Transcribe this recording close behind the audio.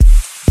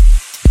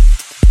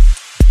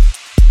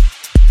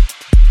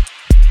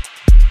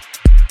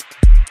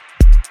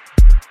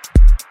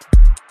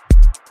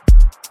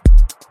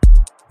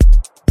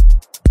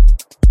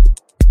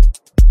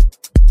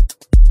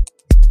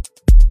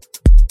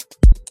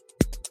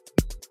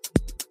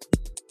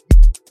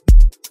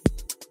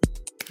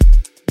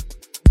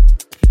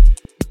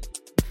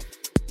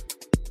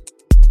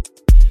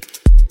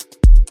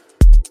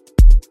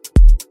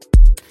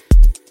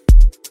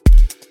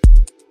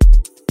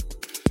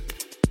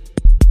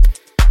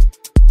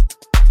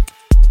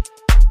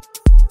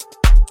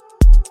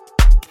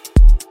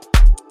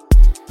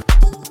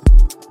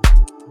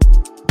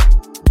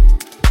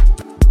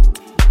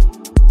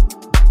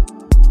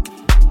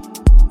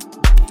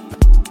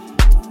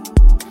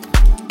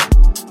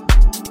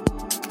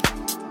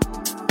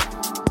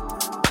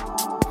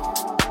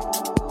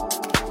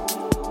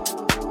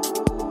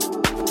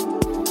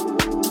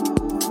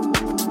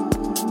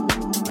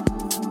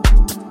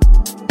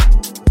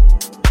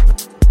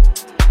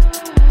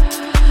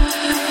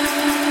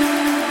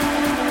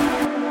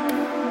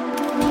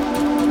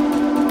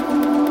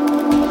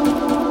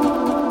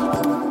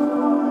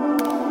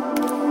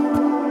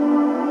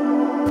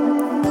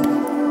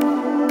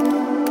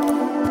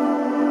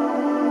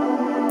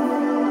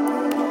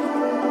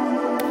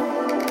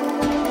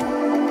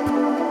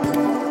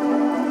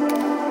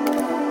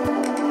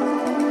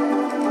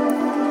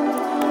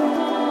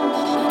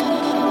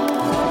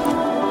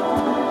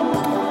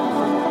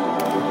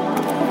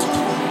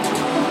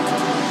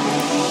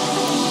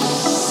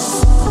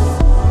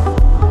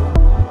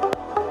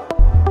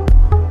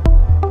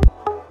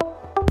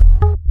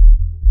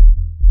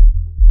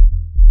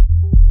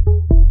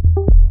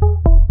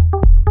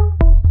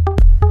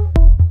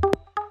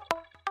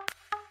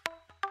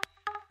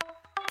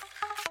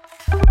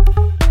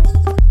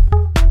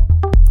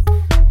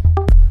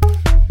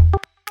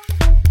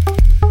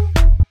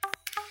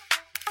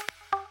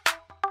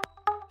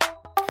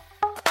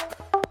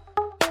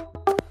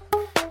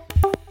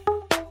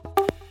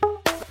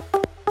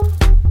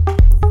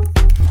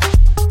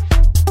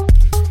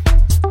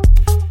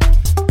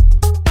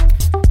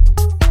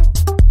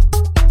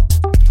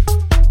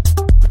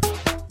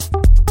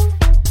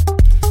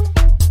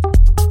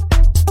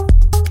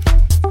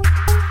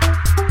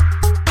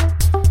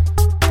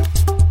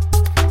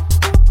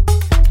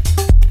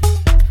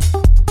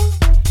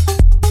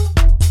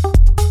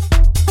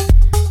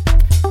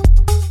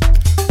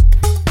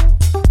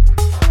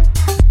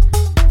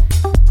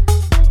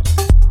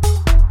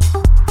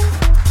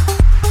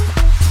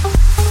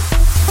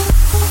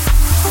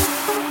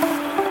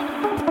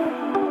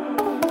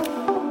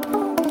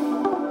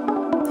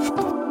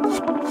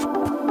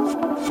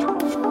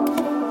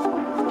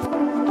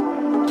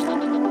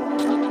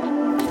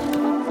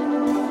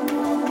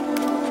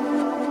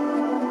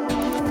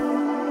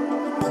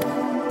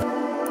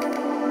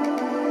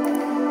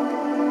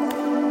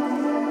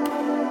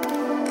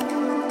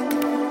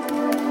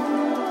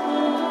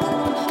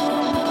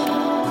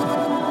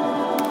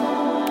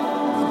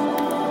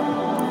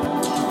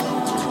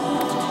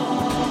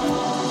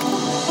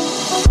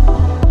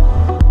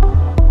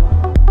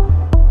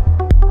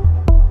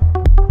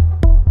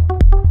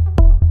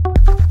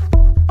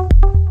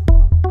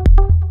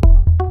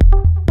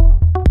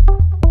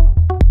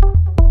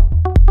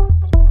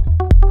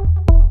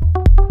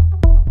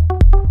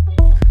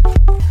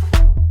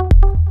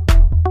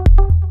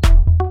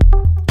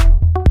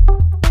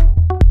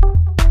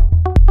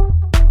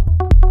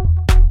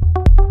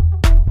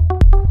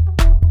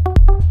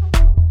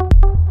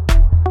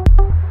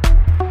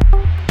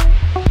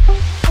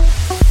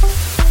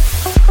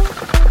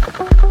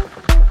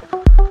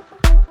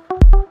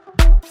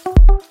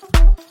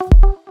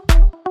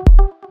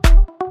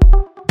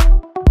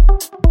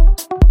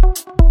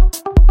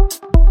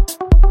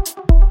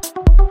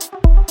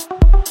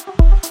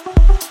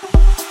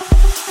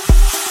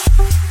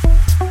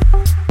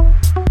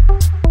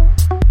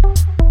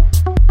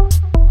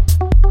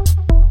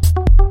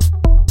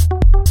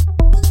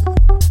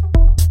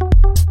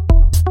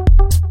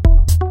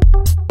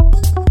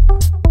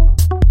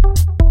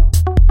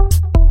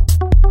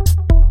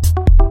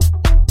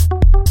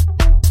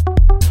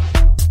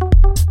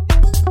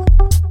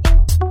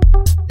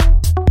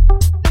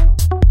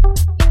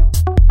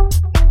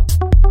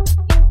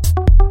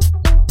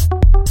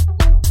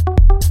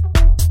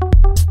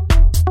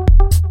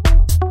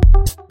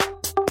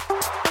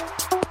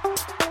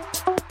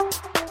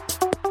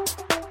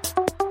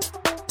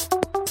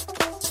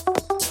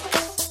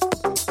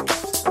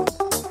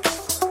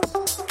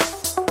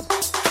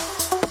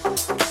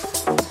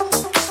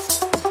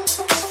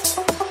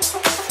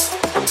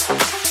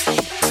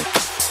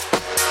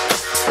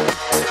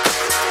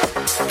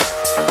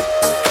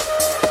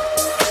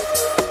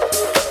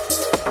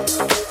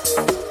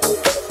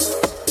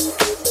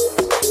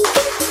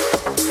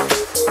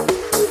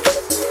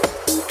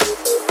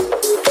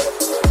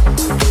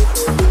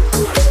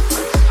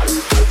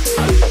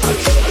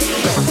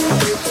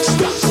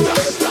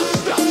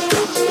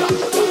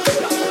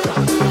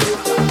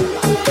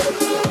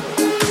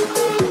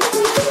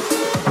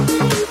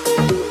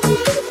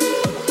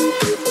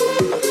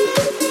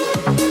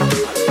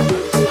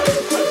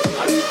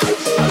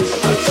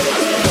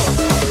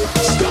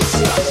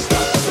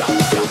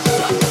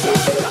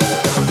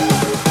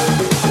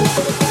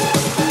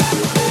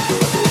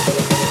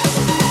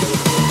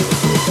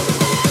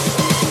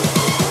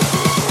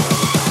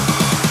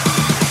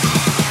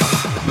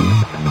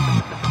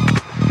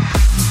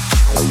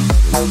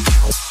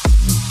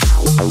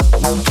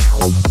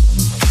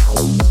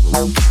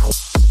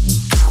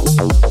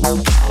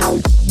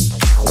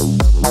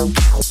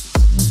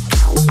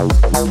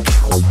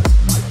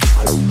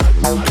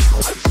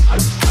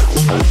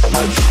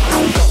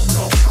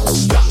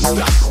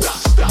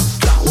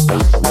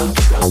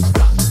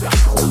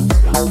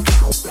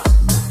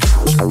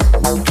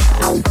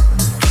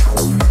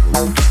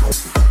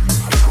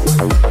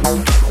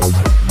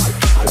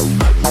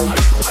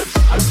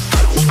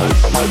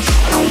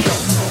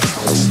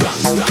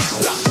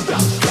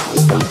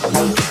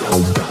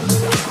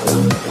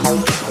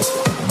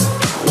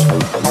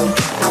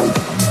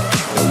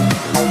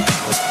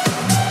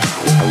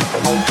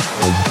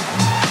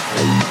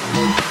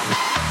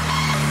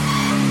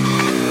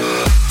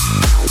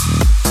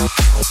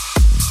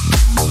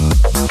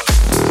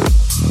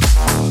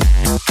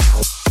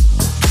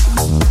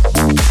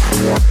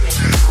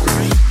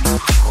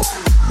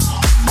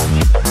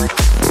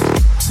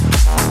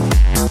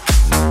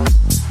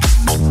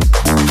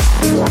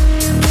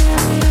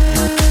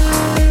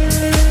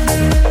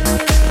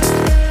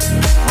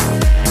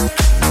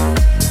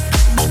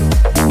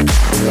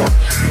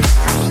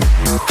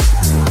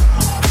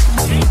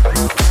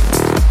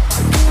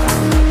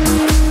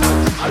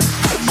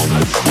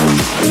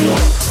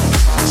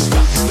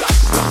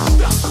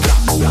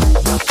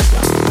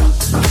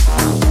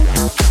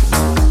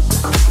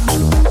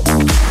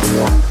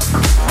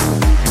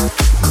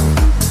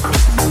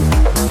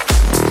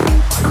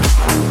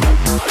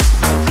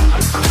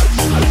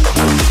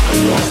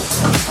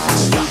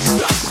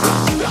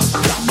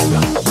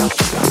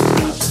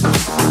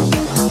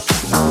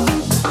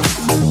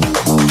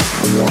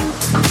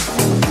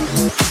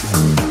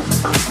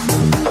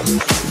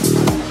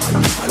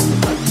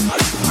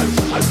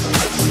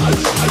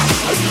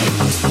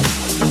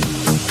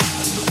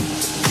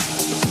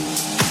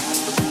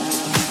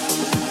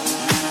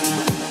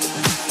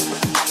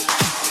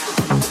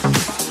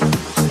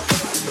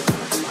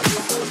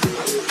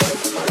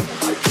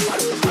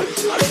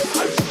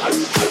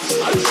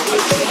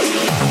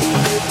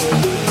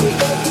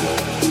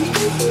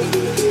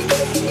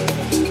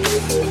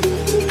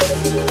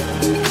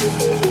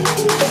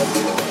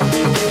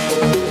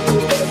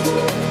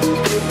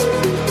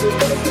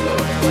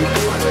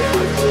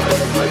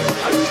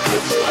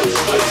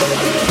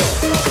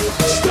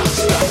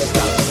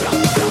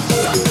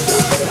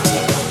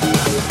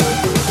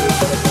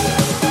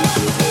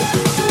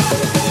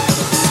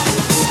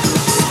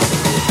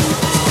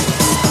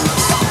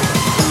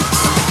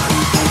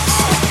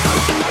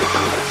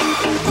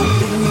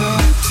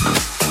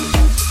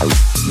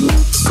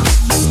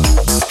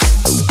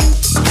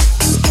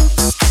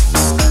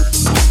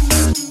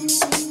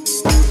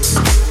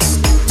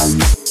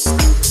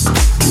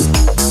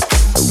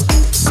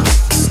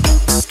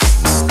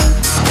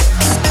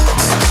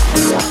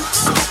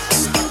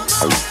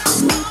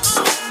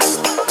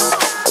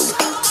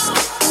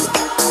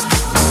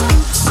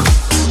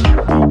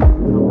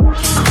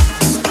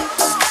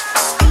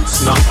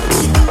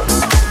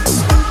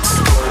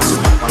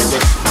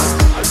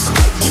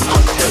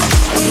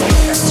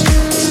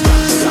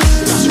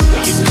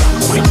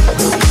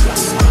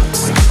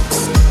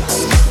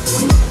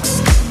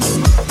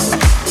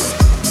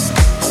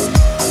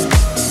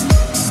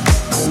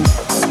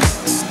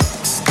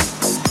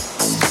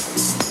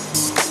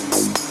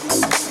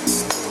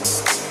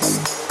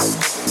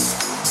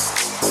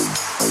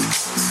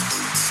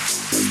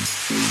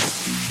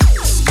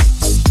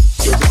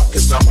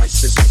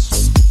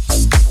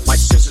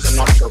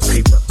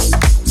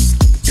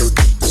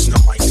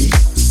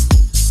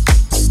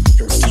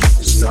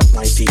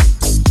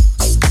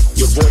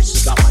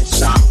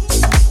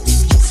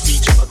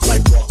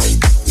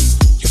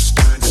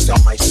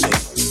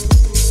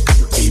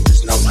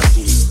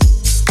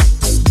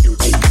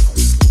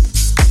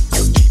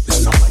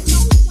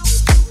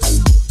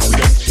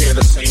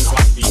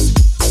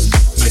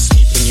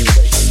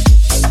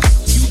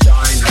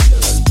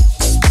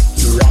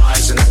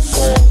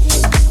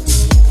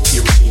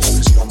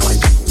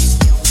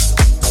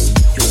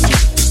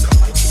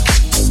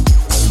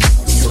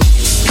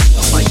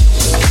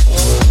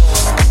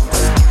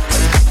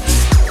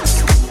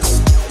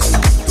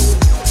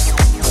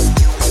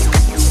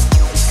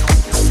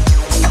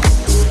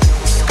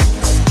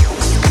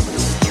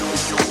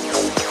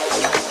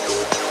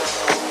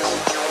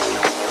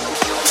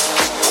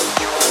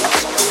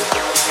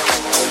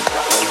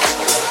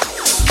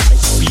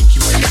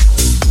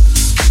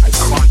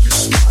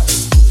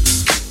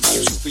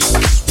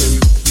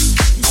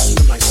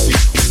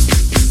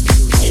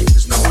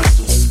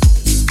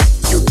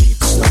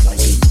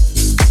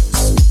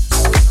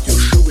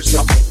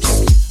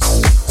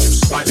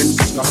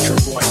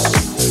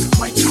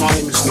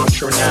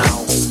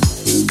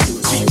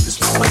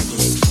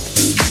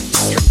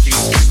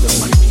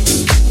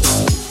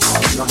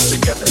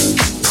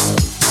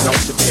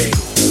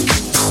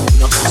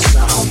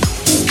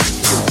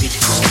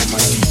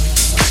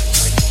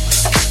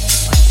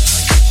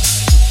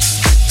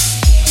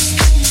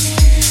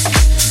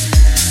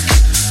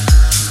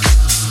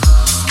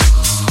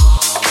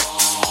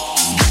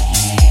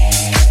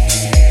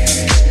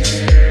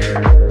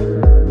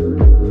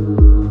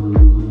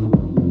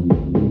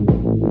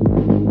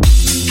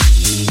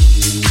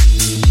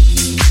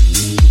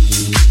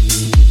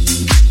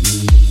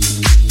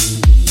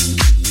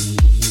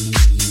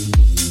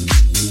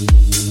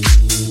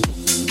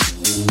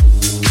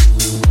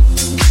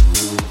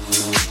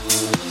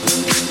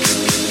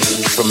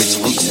From its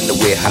roots in the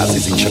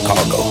warehouses in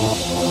Chicago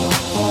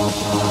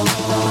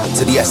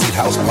to the acid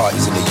house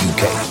parties in the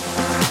UK,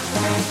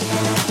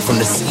 from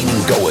the scene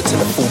in Goa to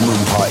the full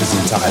moon parties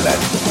in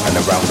Thailand and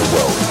around the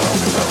world,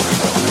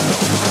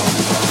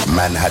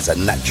 man has a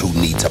natural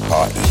need to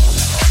party.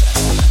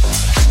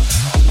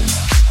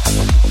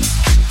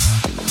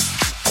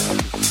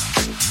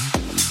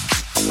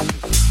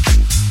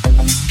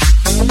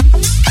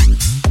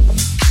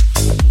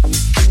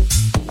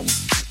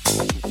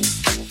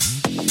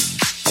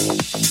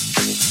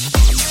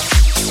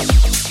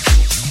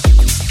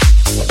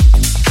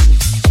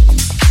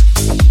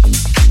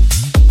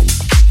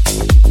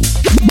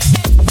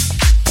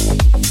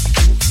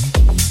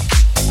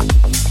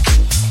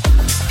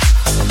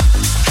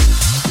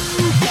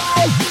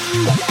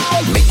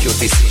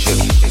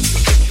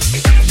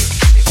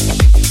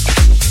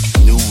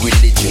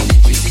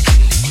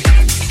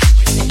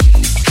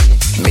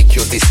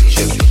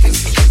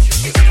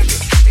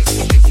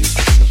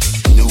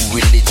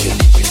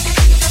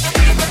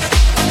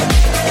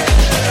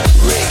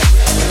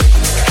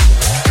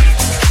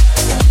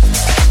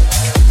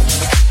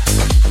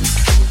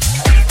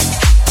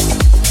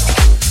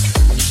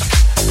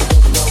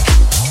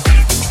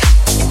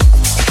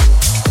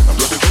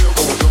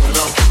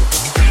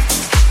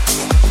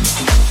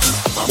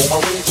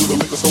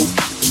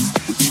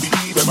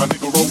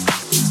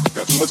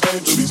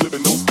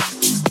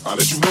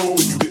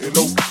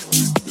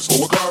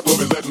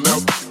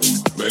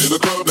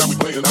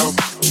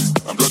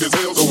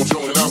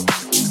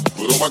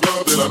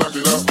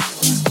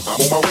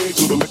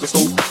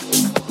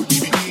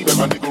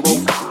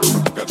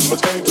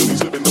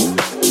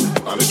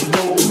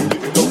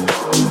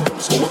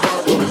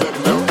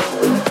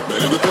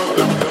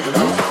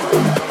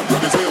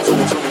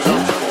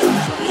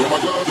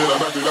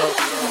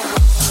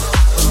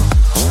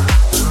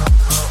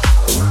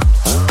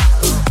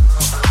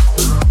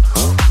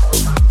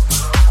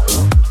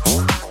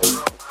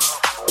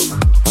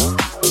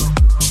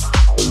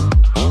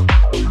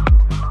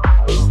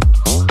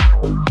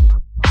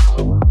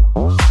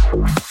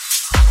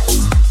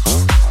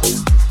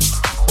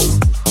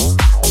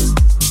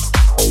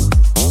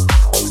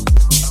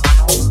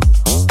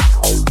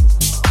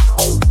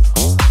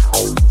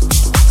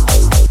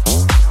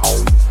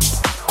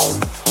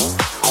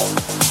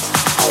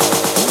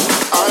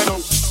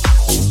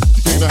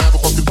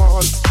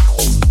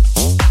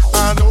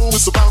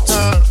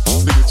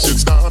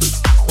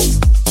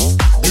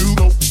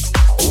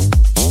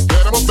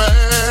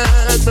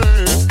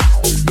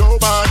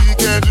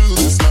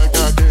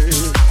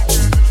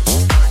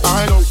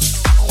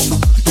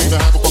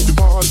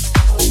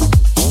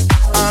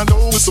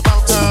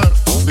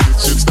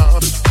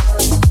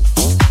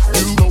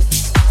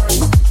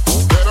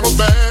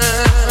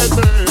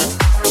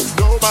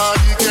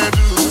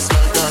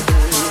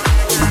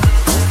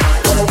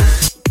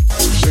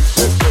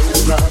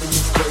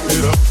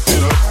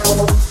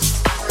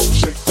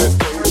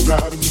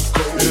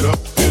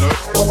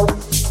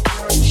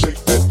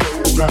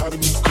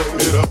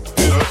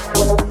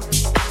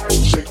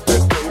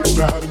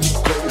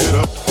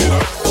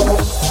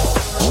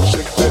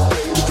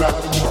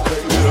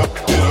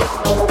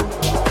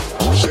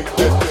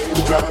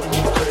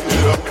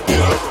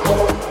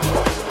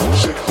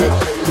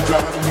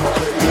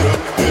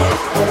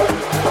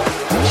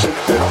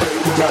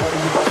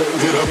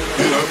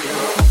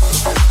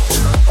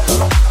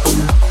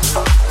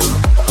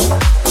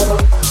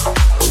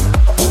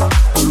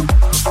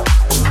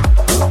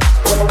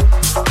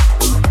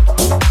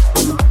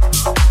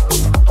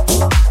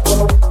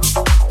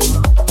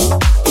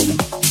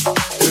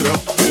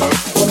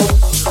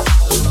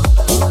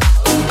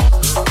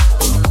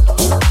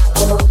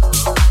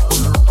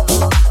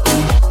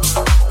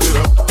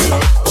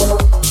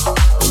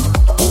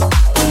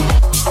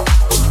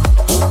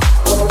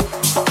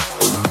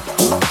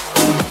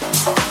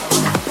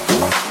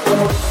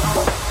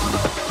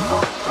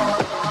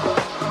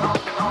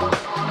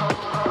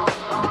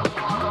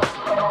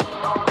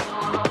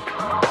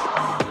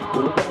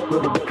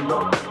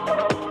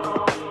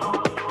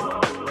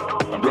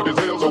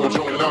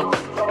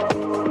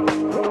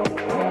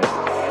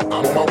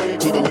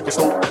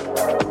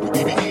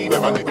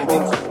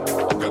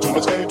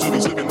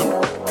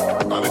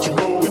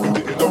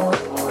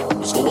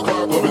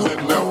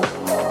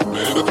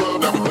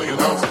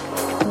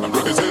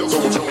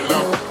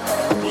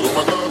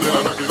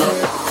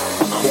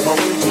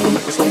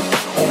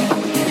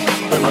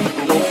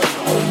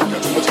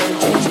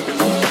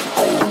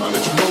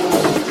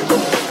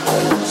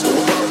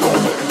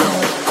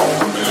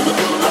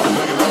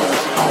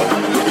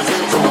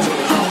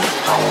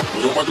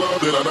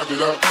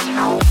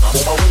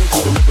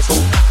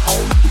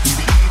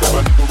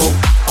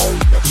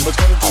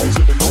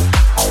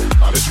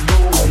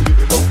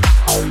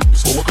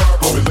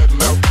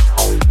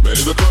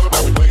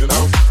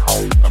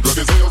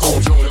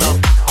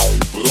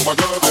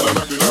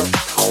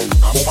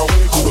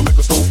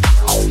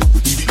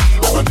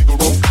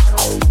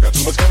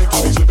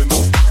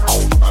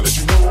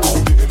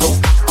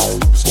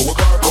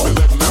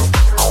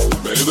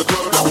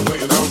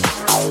 Playing out.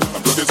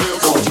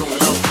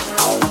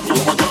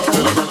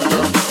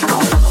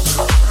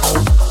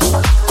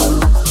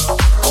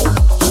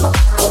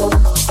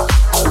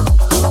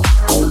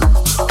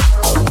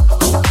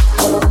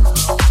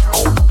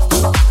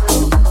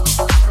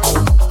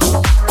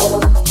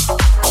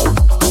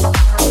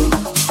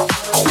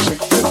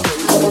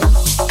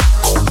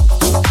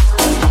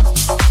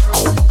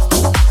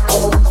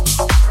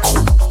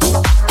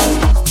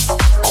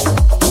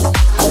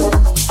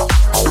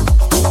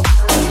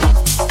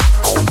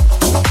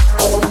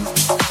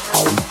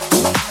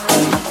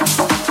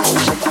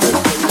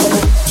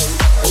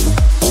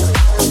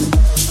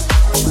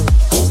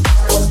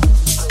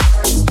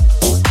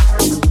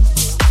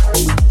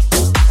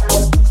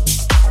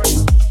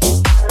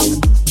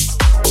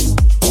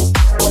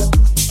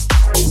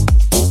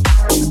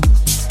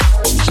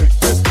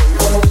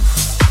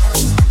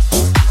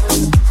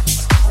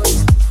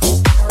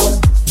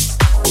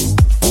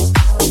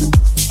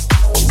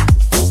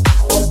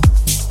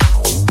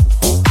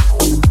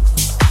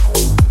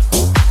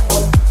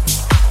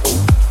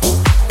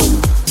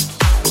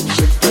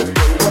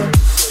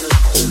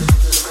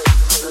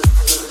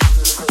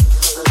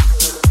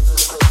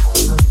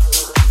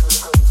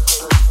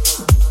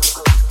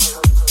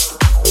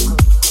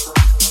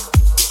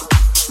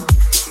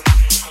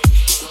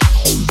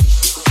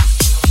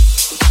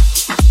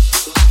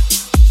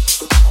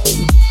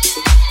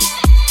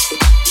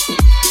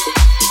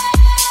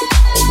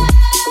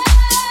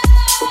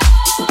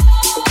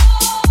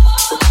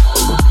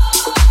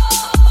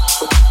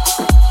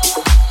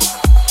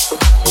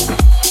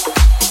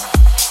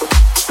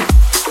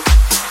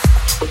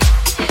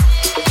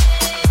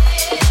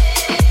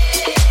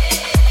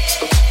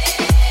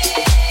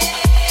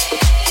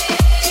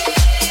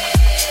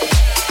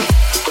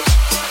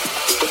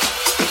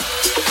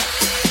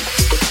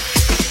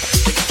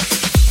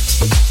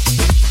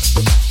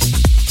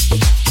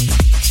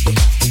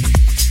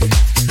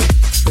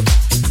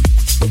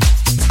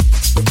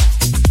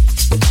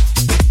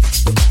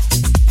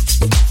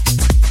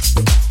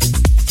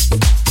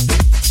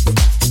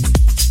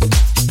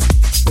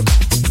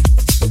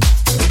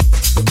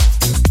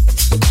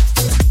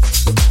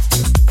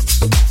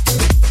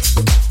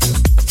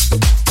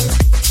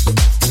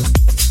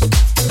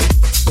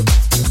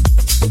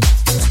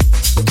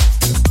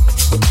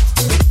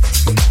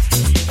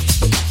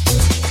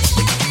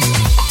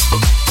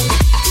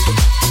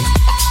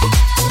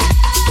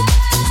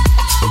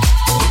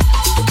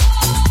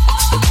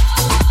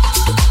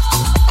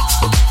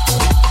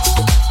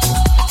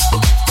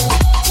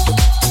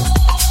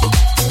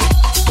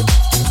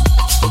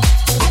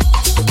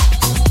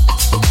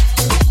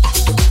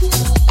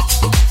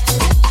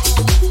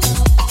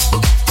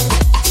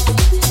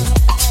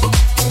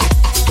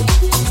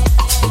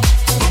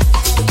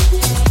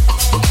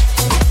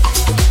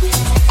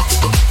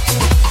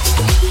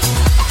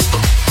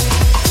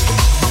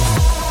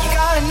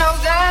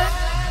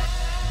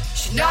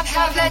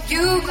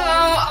 you go,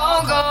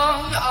 all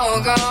gone,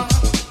 all gone.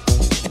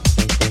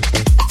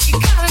 You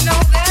gotta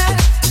know that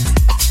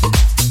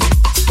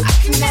I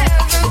can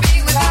never be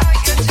without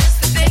you.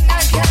 Just the thing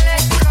I can't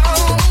let go.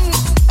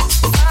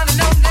 Gotta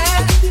know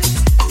that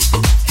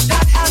I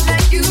have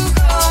let you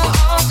go,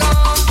 all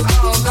gone,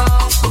 all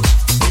gone.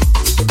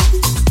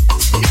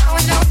 Now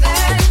I know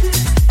that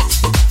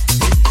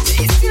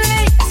it's too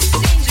late to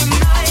change your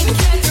mind.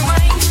 Can't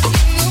rewind,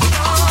 you move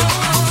on.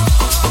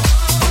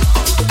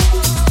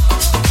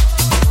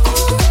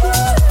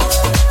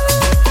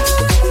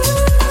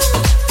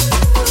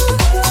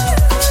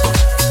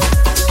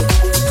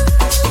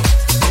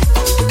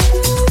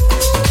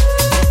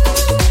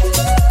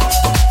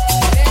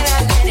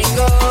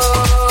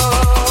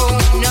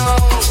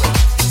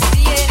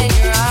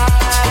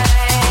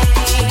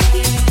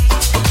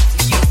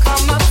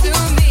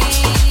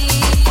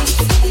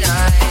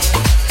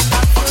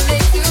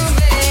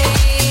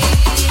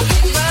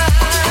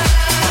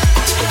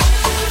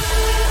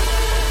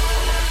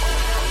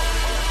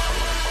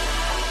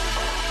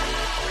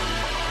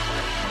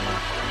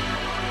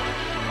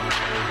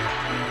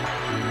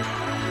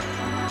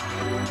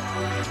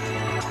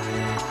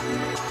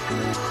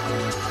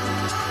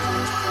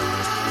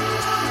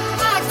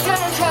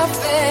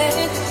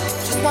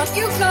 Want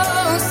you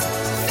close,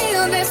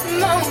 feel this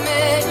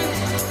moment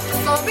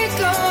before it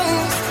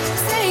goes.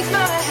 Take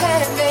my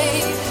hand,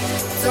 babe,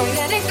 don't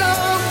let it go.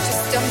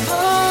 Just a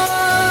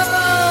moment,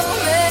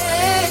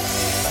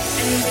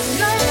 and you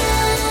know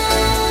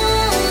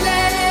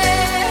that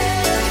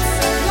it's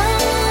a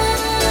moment.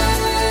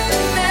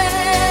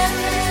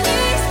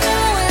 Please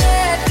don't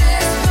let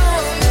this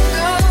moment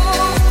go.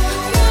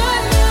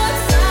 One more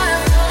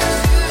time,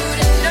 want you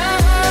to know.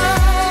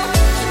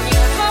 Can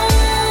you hold?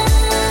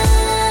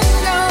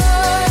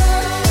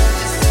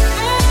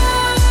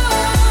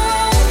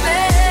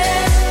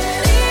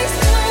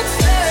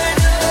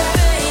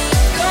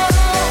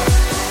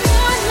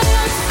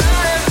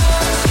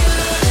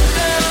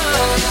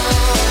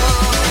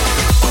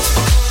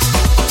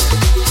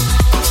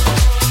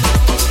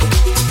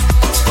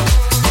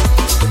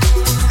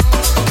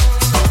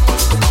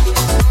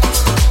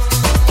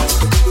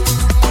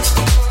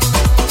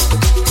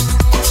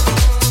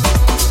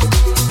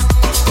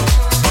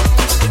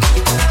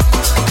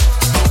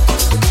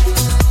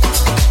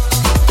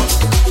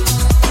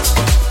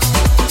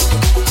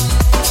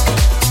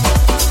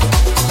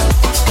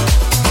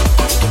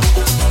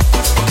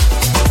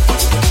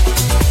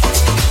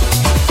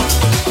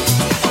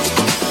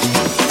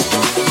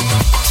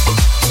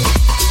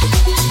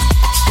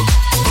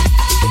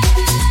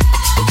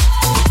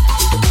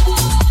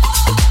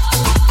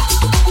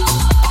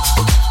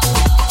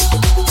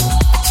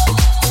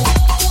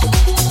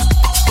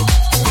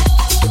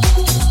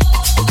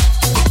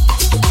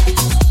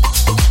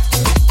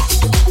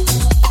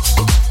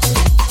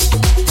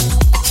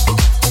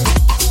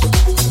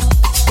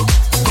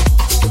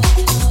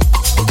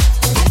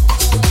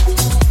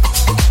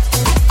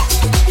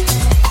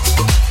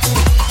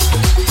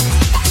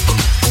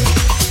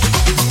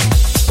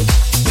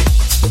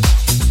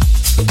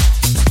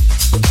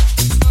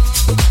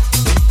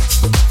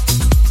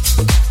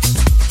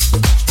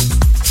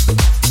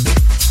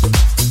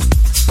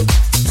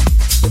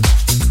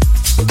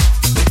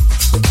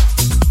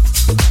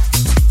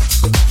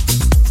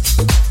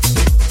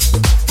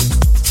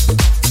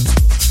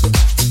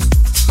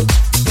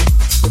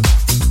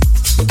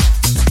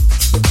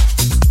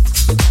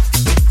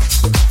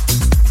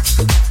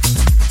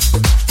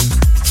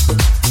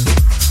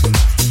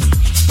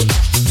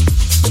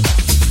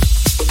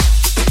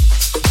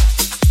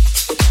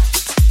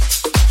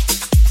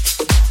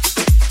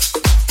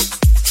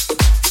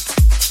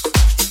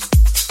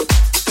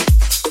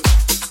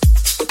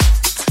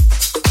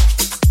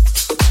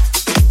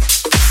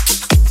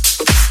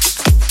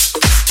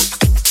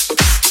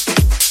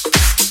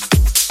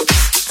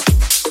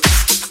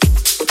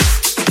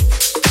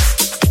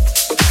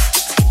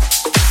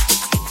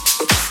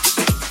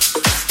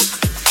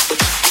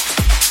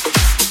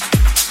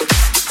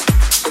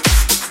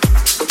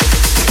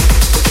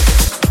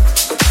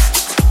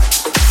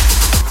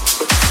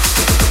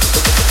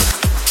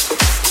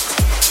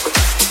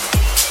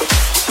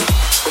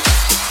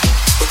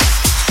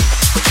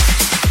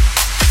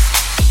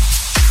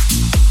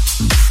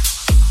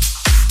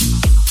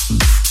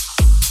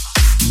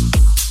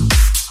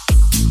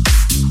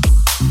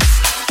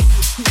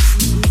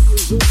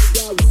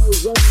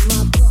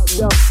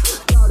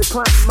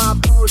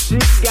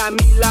 Got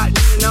me locked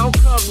in on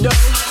cuff though.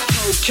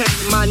 Cocaine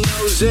in my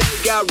nose,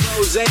 got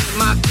rose in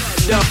my cup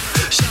though.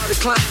 Shawty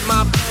climb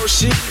my pole,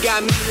 she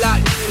got me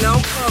locked in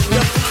on cuff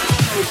though.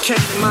 Cocaine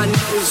in my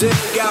nose,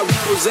 got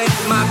rose in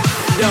my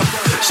cup though.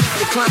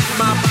 Shawty climb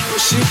my pole,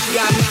 she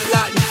got me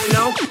locked in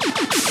on.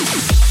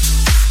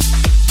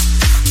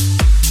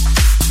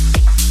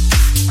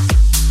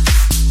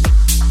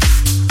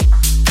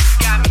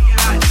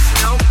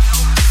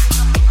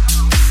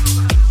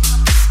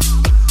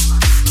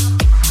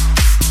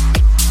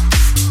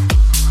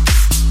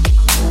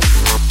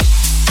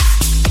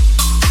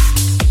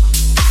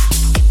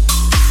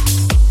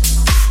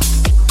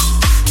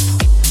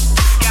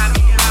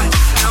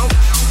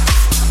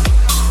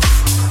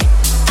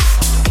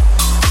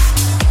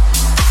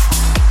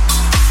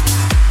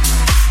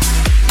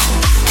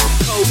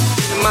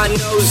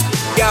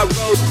 got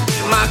rose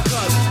in my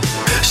cup.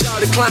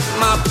 Started climbing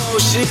my pole,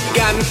 she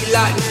got me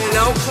locked in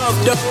on cuff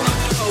though.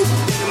 Coke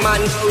in my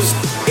nose,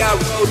 got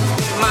rose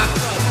in my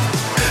cup.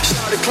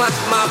 Started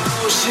climbing my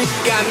pole, she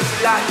got me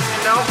locked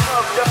in on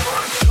cuff though.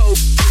 Coke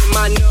in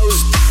my nose,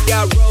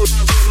 got rose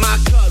in my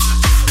cup.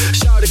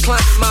 Started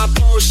climbing my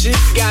pole, she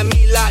got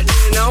me locked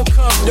in on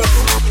cuff though.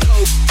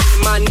 Coke in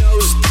my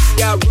nose,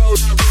 got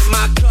rose in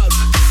my cup.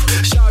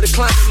 Started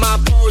climbing my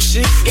pole,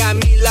 she got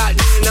me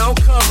locked in on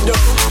cuff though.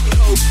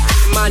 Coke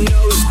in my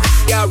nose,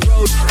 got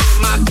rose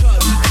in my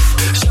cup.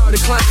 Started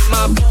climbing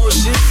my pole,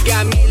 she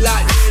got me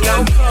locked in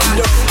on cuff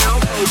though.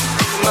 Coke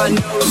in my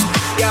nose,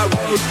 got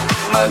rose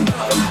in my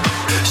cup.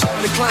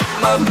 Started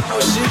climbing my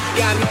pole, she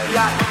got me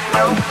locked in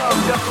on cuff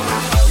though.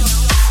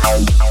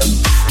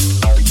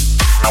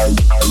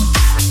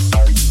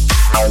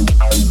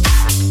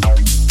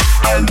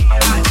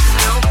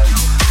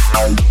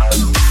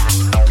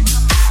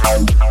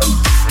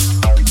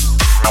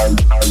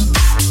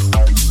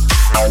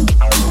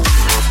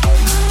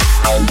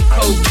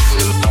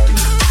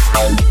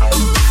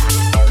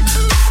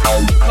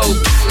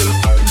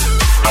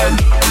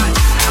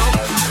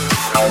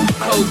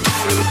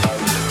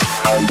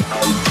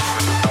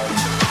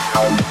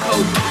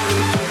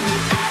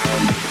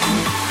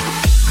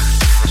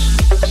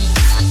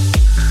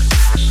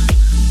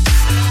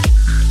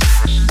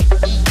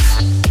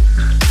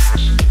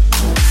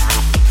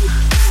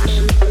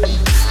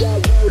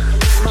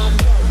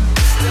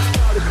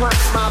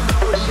 Climbing my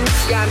pole,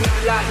 she got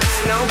me locked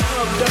in on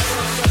cuff though.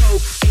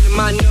 Coke in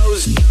my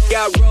nose,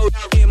 got rose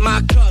in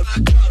my cup.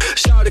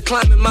 Started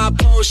climbing my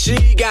pole, she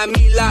got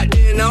me locked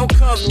in on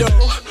cuff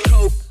though.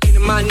 Coke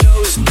in my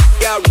nose,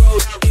 got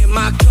rose in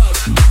my cup.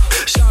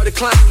 Started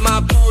climbing my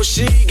pole,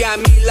 she got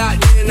me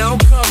locked in on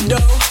cuff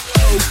though.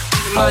 Coke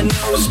in my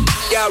nose,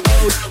 got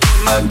rose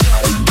in my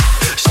cup.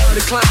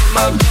 Started climbing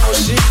my pole,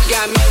 she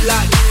got me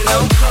locked in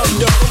on cuff.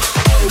 Coke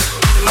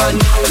in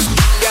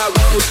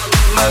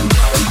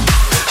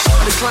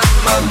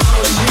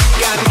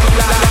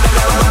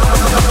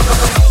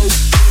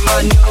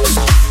my nose,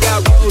 got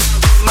rose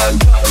in my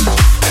cup.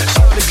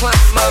 Started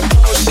climbing my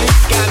pole, she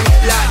got me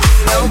locked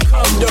in on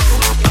cuff though.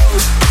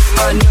 Coke in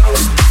my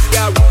nose,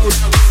 got rose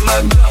in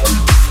my cup.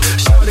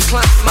 Started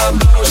climbing my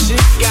pole, she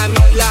got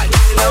me locked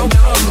in on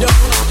cuff though.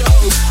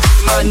 Coke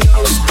in my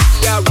nose,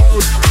 got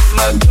rose in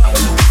my cup.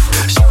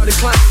 Started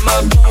climbing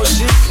my pole,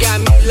 she got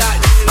me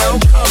locked in on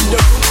cuff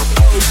though.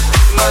 Coke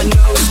in my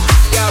nose,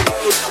 got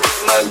rose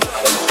in my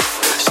cup.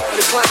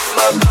 Started climbing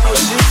my pole,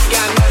 she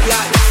got me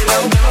locked in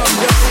on cuff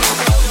though.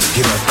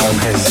 Get up, don't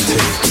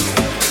hesitate.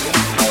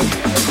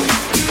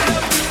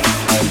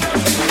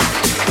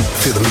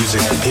 Feel the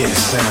music, hear the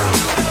sound.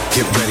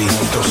 Get ready,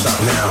 don't stop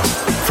now.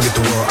 Forget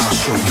the world, I'll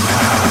show you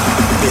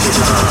how. It's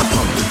time,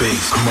 pump the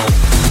bass, come on.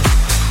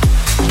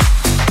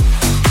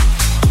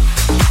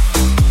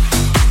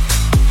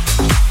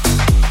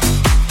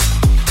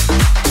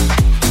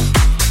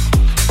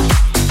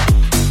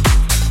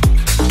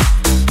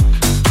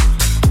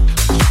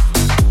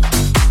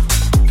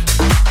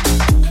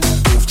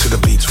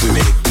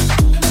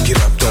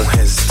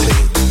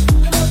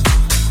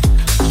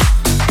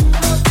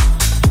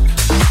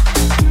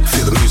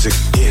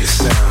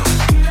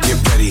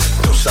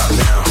 Stop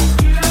now.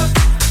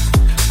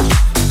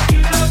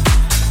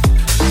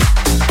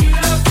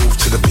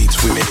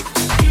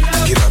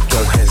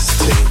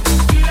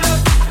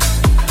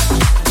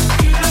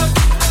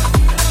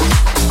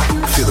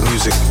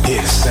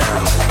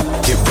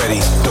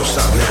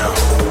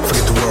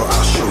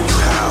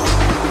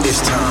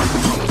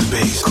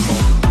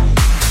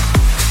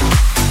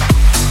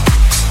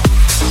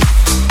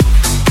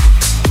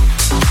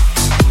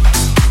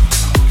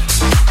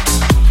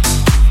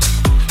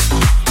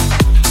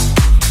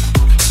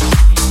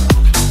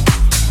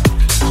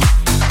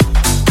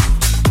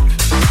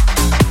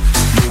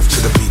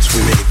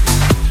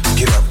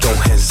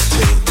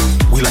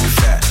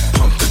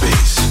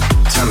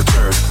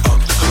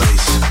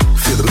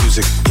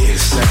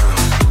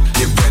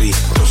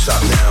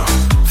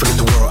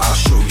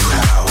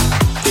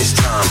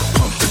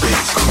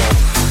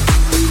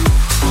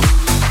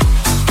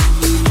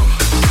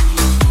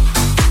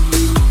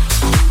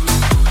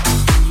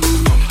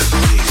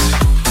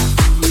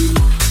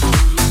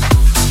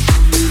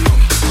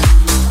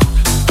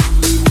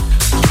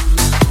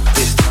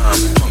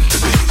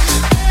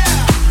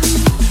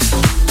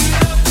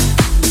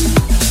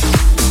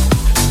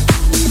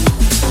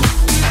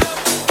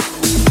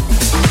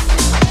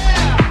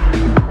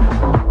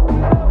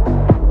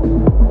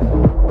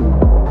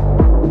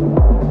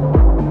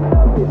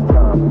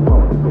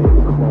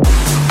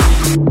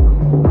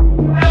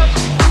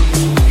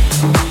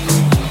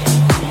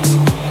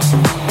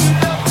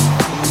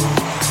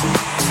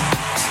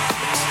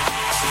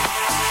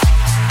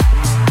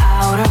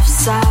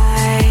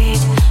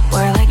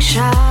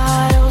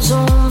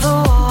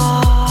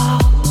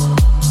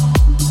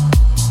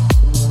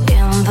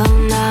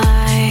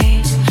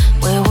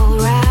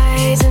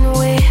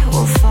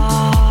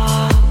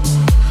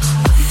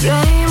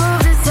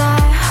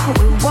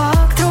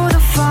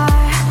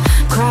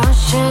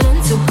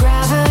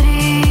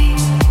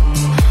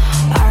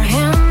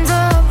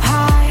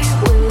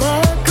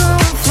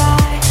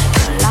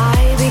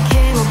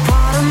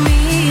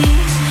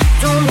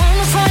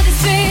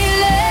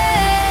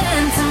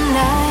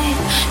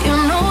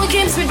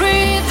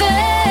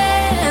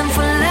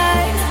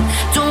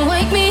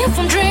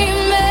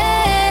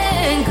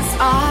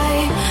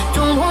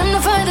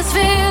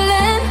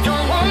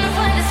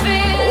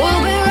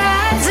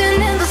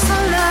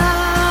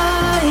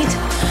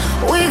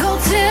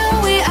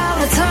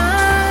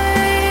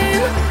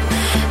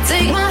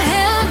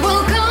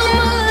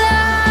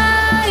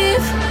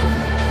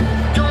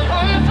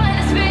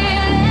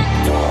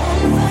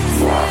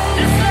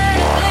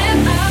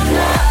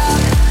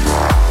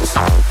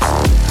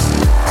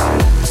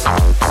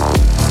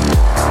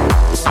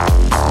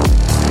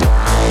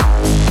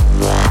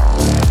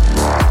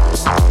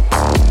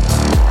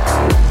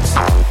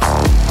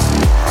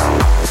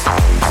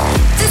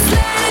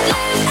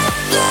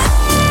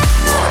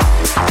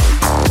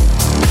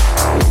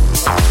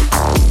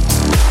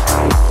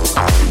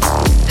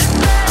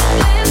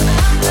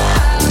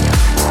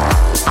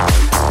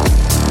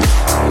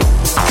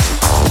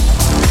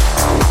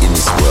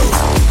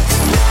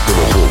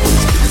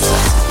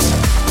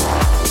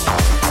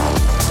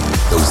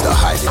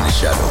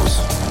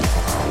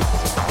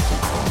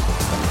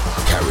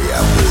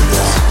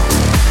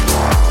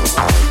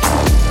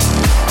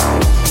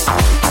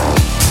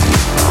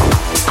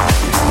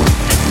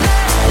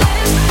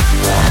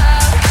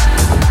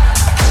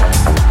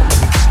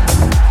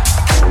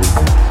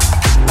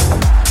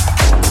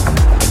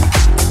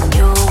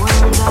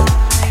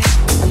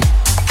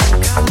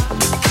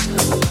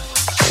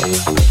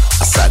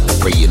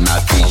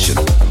 night vision.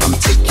 I'm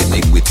taking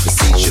aim with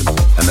precision.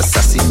 An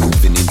assassin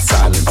moving in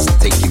silence,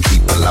 taking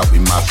people out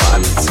with my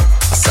violence.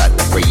 Aside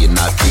the praying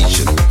night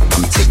vision.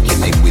 I'm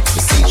taking aim with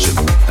precision.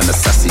 An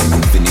assassin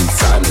moving in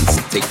silence,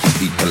 taking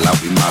people out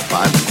with my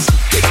violence.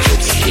 Get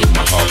close to feel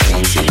my heart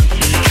beating.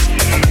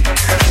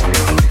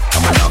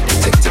 I'm an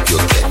architect of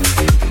your death.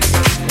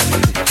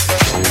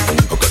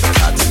 I've got the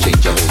power to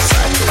change your whole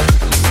cycle.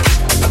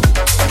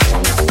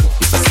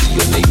 If I see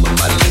your name on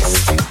my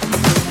list,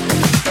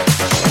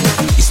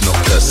 it's not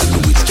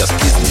personal, it's just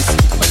business.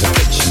 A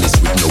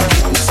perfectionist with no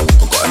witness.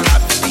 I've got an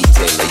eye for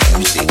detail, I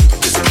use it.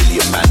 There's a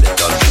million man that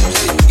don't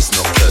use it. It's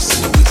not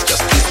personal, it's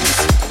just business.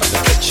 A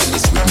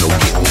perfectionist with no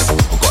witness.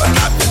 I've got an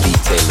eye for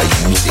detail, I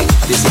use it.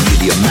 There's a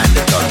million man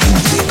that don't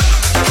use it.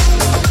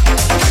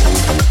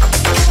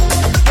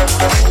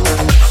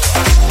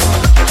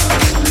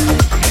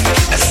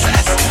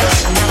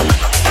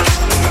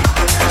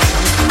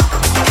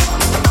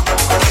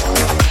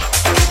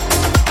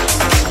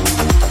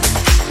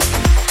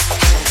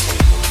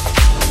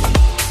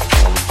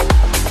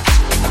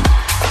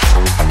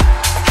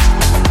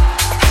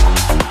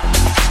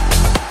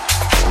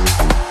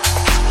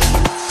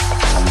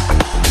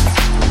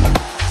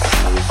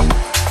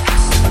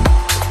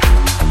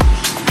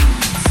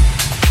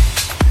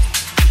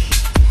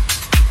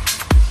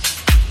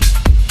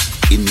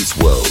 In this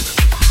world,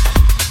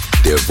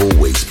 there have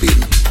always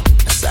been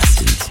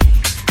assassins.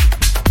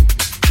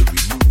 To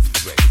remove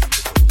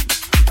threats,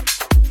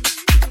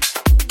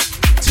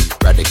 to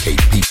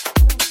eradicate people.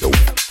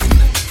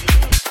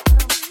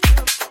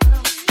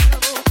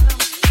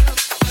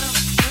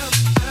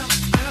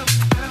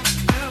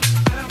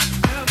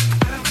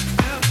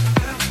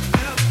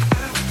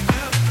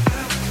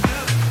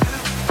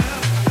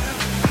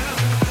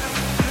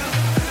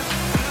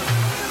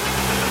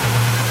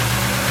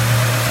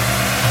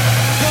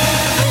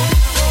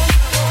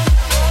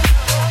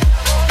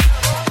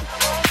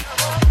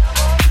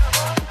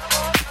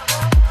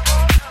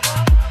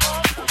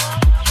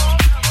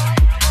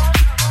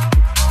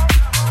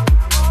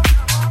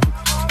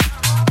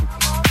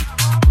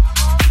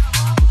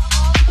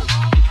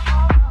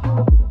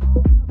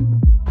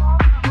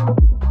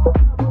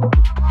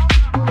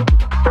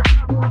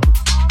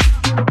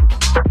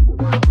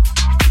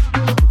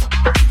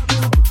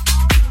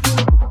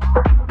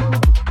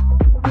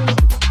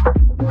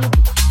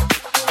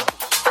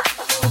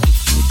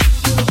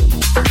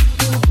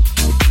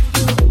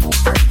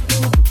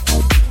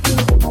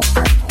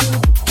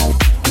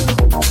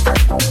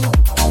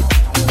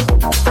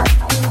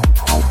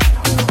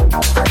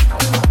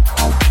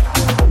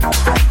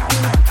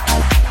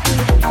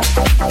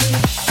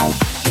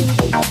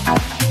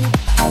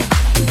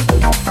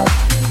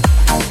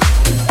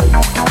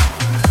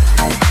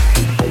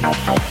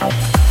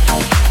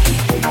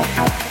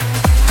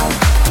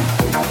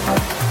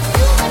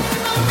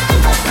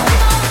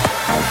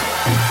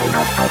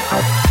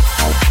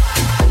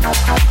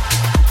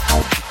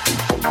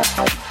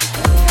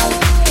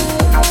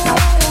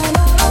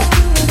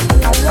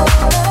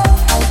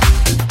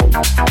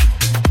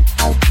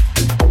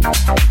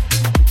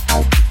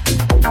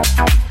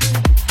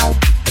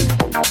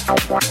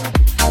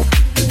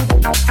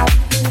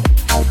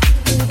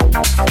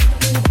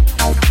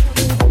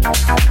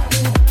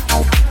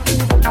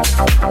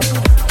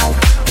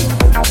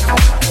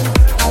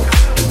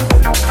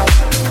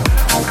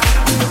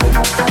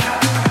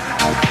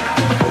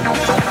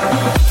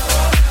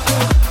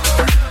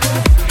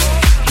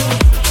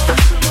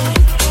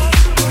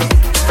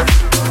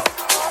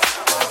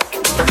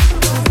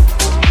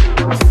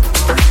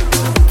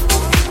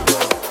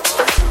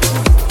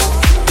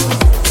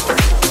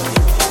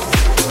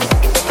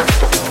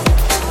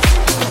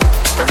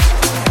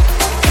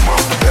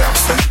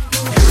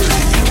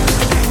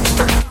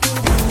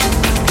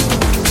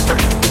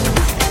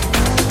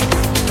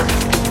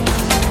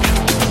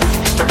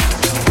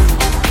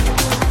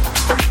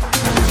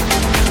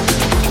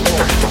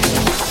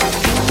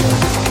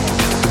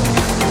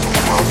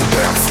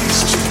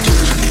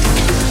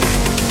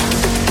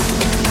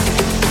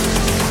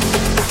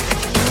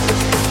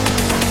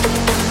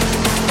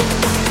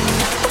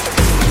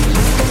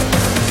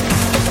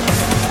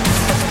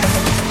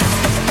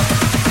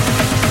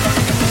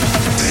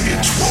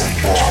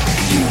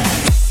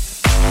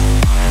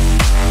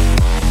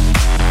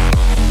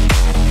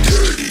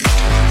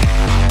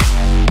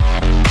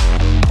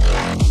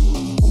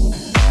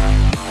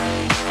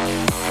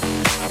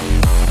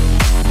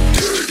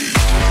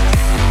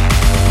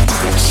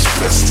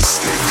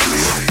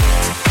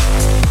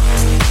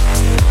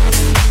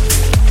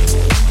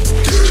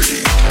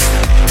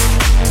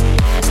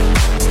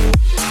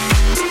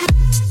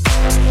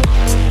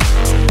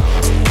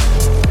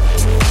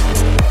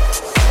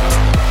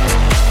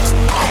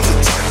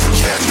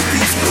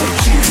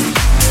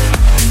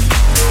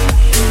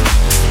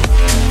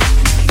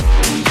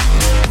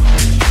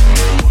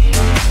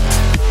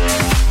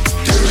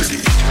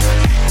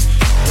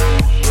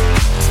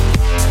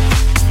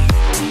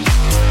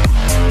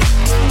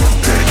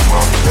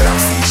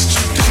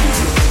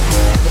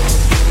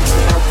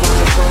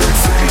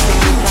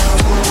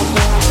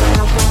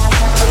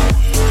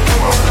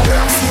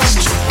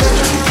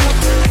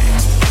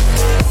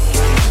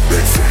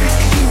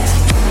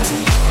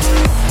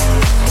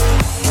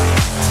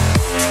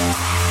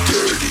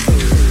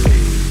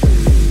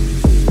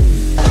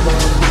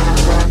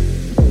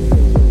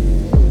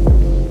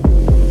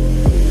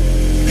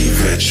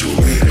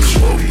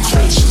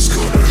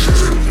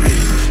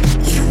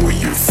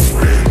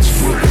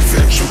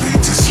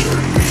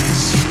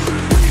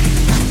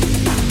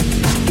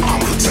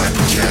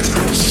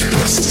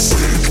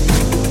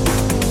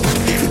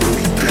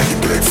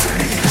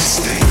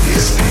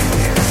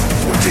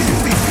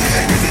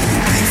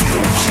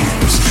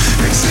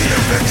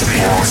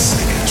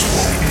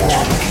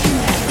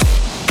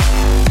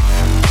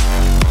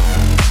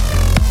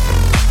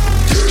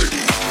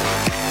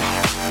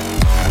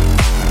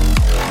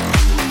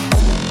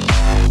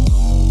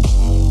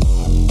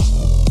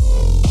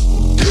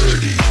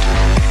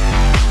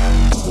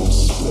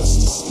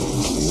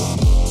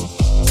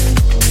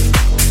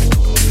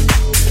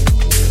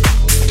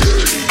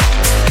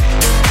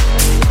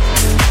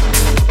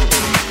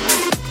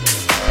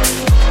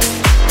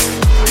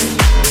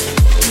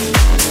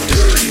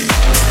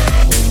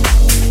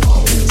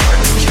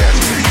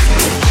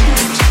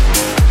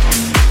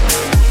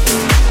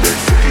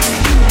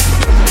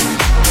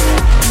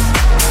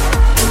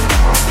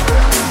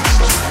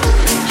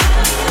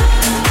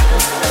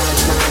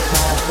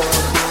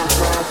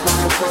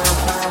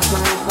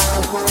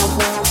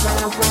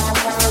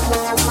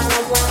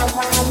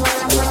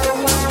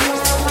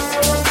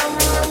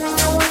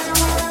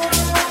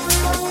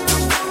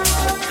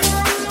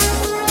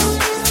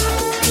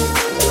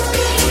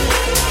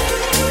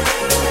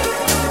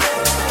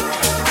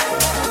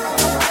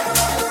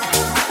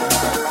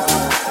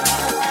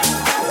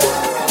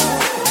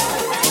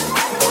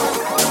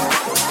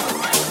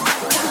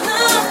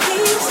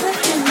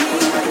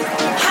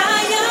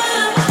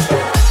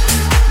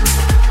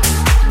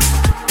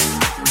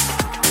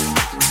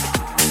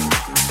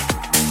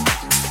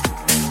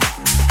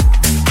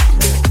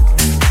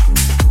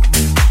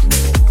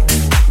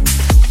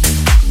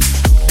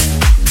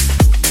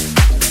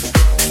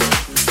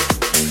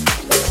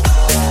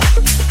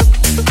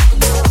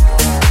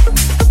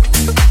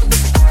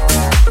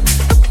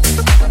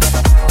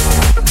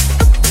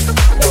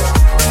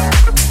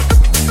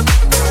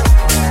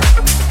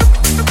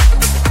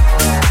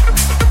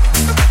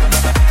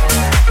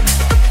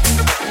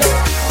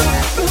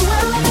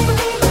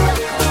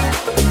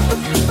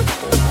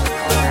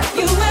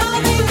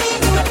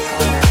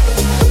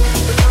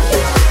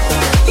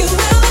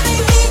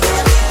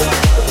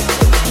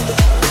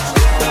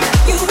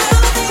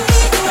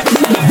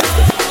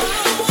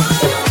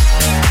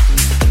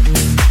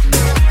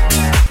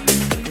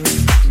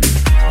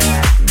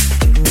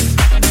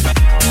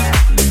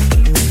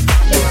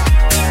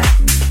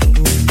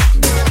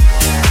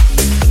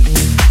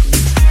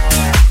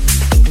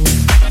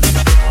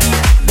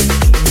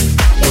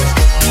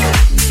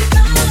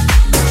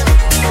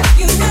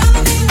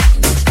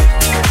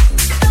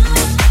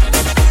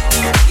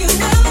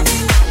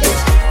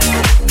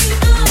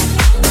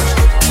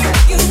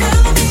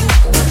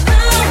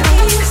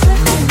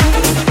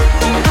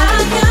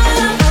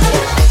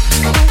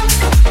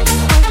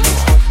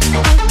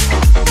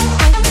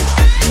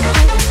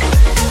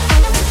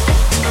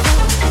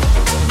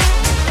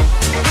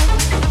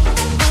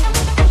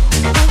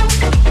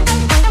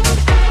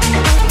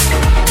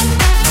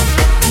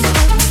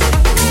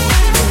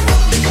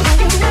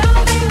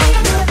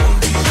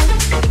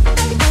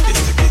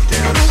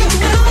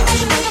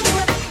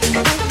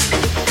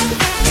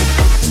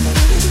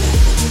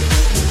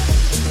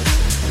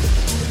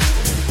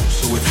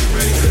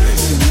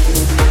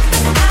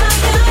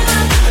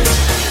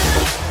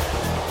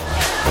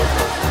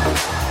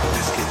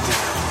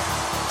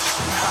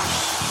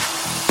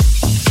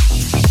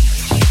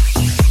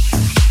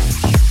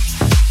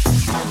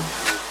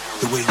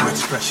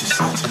 express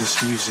yourself to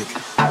this music.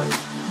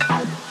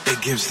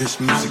 It gives this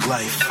music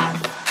life.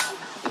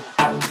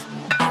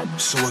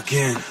 So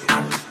again,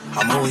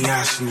 I'm only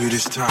asking you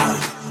this time.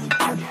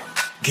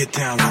 Get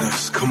down with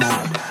us, come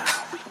on.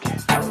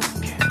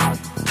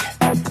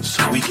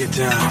 So we get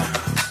down,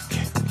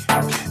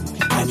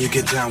 and you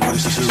get down with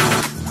us too.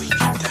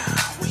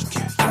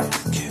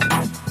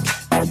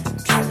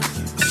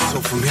 So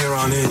from here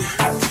on in,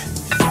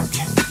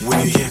 when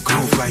you hear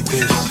groove like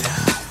this,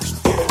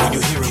 when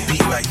you hear a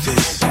beat like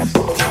this,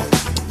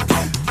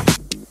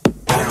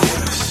 down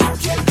with us.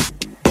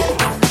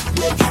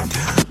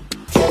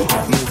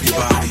 Move your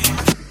body,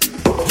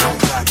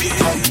 clap your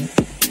hands.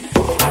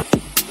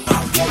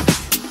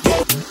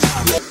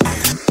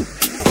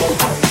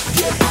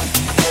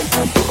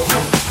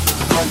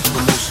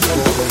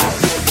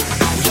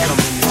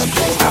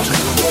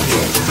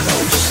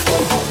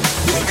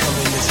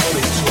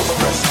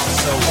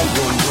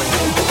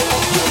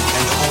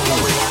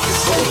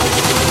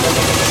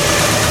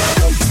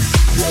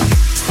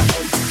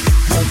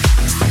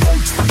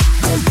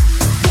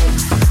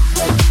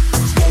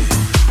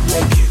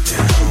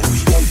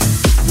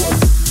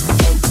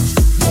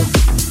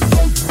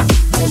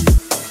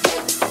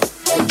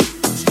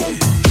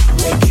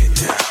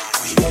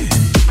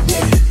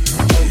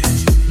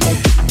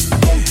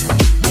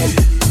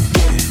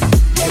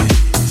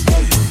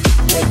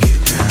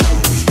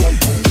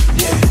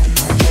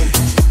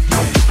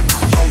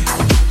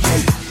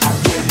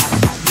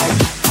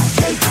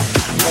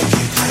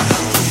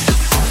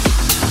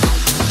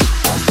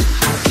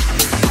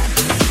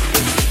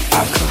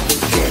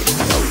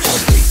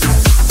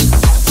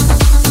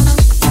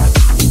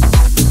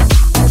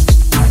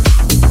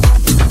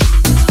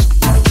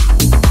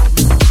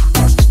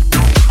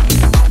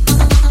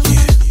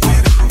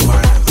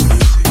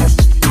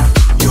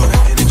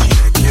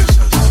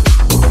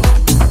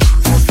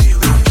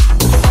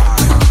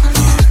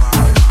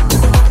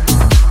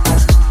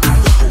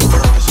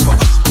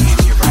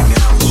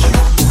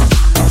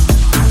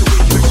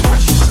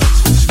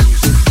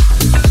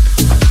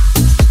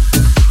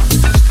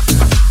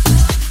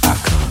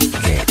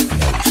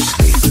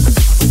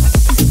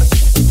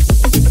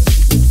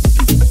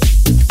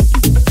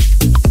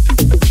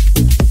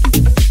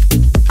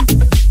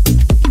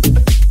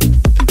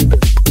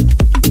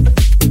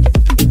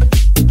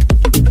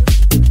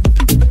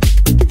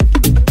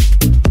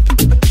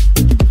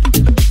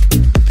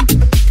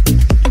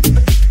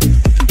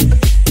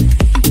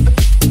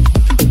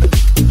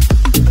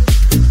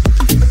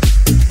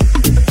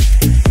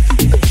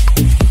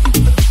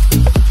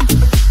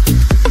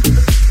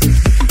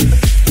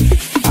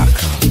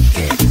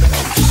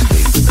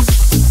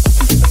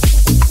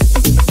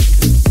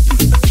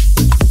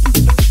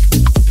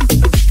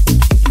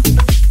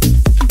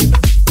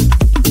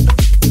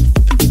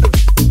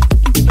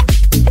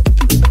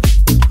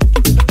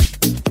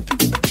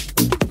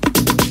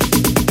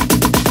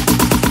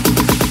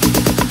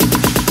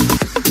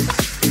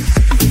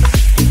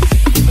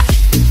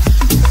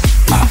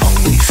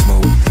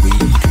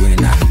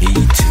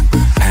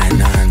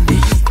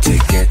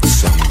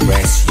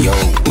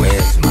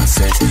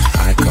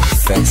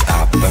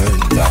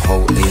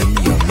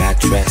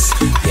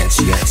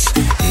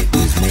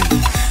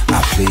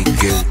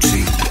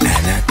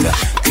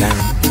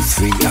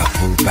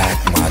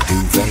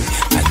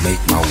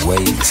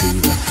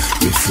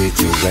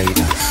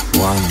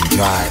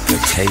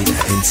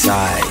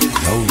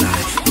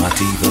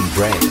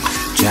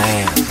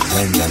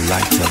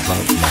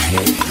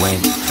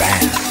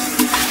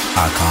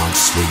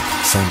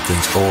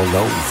 Something's all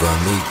over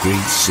me,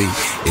 greasy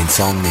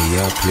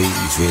insomnia,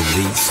 please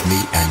release me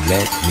and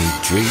let me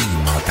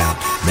dream about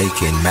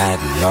making mad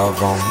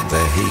love on the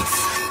heath,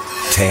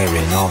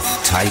 tearing off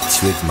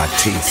tights with my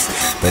teeth,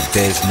 but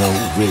there's no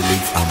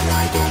relief. I'm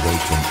wide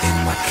awake and in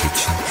my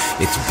kitchen,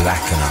 it's black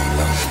and I'm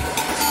lonely.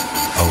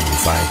 Oh,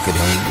 if I could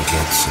only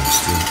get some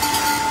sleep.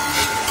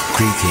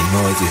 Creaky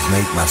noises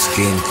make my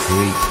skin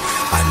creep.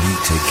 I need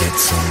to get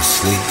some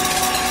sleep.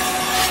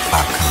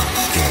 I can't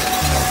get